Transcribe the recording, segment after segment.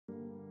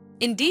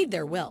Indeed,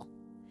 there will.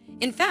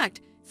 In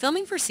fact,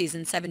 filming for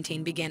season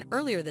 17 began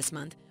earlier this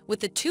month with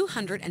the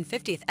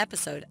 250th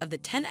episode of the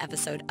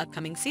 10-episode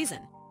upcoming season.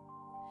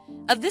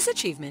 Of this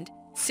achievement,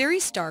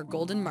 series star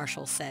Golden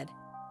Marshall said,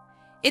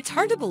 "It's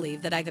hard to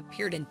believe that I've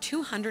appeared in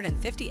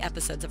 250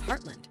 episodes of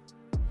Heartland.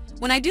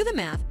 When I do the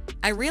math,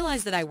 I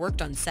realize that I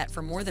worked on set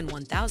for more than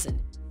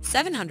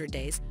 1,700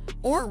 days,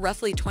 or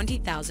roughly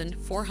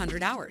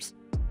 20,400 hours.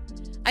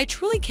 I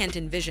truly can't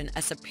envision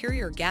a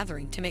superior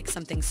gathering to make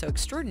something so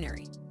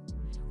extraordinary.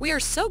 We are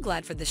so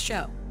glad for this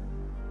show."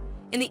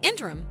 In the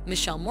interim,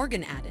 Michelle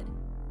Morgan added,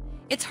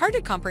 "It's hard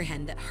to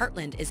comprehend that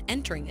Heartland is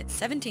entering its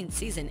 17th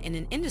season in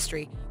an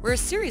industry where a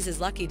series is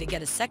lucky to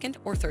get a second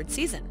or third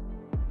season.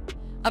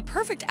 A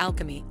perfect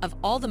alchemy of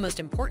all the most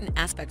important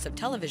aspects of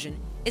television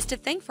is to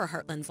thank for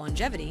Heartland's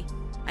longevity,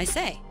 I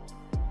say.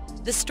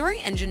 The story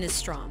engine is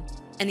strong,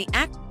 and the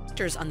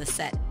actors on the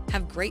set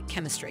have great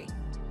chemistry.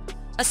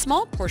 A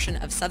small portion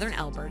of southern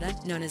Alberta,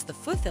 known as the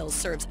Foothills,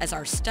 serves as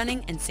our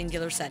stunning and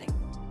singular setting."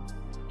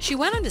 She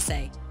went on to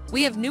say,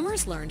 "We have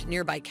numerous learned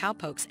nearby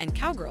cowpokes and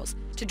cowgirls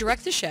to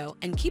direct the show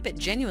and keep it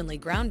genuinely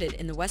grounded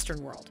in the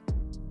Western world.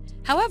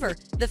 However,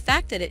 the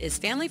fact that it is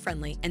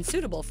family-friendly and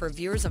suitable for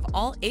viewers of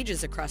all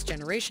ages across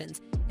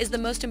generations is the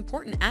most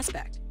important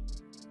aspect."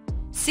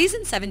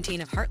 Season 17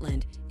 of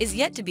Heartland is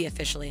yet to be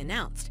officially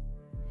announced.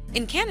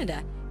 In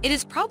Canada, it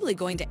is probably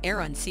going to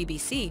air on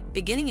CBC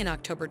beginning in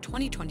October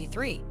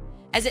 2023,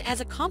 as it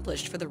has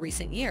accomplished for the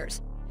recent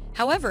years.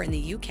 However, in the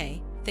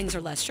UK, things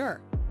are less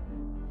sure.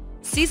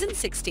 Season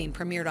 16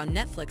 premiered on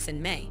Netflix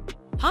in May,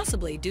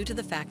 possibly due to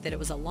the fact that it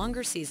was a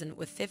longer season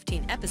with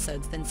 15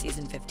 episodes than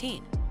Season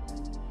 15.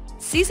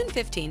 Season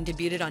 15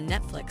 debuted on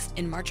Netflix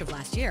in March of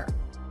last year.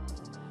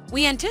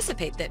 We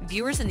anticipate that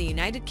viewers in the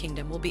United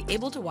Kingdom will be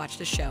able to watch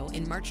the show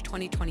in March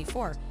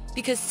 2024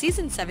 because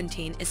Season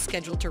 17 is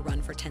scheduled to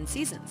run for 10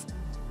 seasons.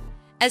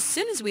 As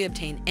soon as we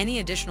obtain any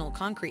additional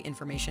concrete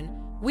information,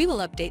 we will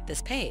update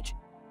this page.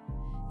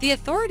 The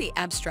authority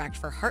abstract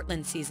for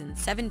Heartland Season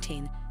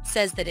 17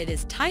 says that it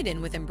is tied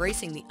in with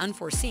embracing the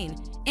unforeseen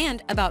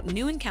and about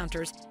new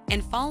encounters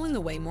and following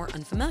the way more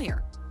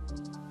unfamiliar.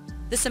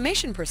 The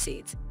summation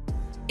proceeds.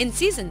 In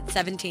Season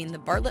 17, the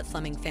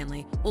Bartlett-Fleming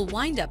family will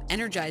wind up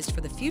energized for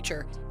the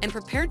future and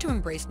prepared to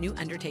embrace new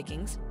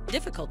undertakings,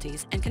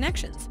 difficulties, and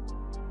connections.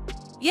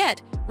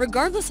 Yet,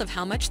 regardless of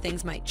how much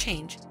things might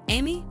change,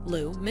 Amy,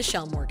 Lou,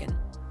 Michelle Morgan,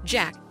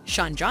 Jack,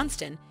 Sean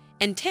Johnston,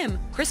 and Tim,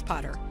 Chris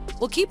Potter,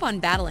 will keep on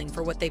battling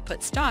for what they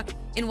put stock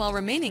in while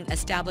remaining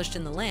established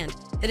in the land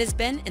that has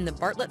been in the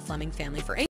Bartlett-Fleming family for ages.